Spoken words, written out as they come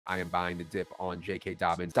I am buying the dip on JK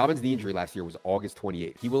Dobbins. Dobbins' knee injury last year was August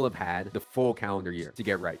 28th. He will have had the full calendar year to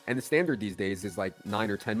get right. And the standard these days is like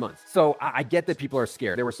 9 or 10 months. So I get that people are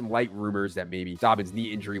scared. There were some light rumors that maybe Dobbins'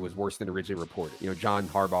 knee injury was worse than originally reported. You know, John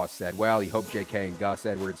Harbaugh said, well, he hoped JK and Gus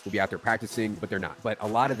Edwards will be out there practicing, but they're not. But a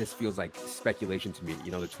lot of this feels like speculation to me.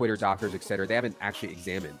 You know, the Twitter doctors, etc., they haven't actually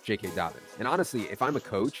examined JK Dobbins. And honestly, if I'm a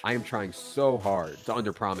coach, I am trying so hard to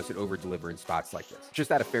underpromise and overdeliver in spots like this.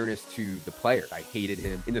 Just out of fairness to the player. I hated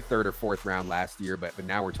him in the 3rd or 4th round last year, but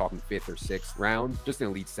now we're talking 5th or 6th round. Just an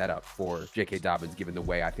elite setup for JK Dobbins, given the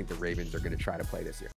way I think the Ravens are going to try to play this year.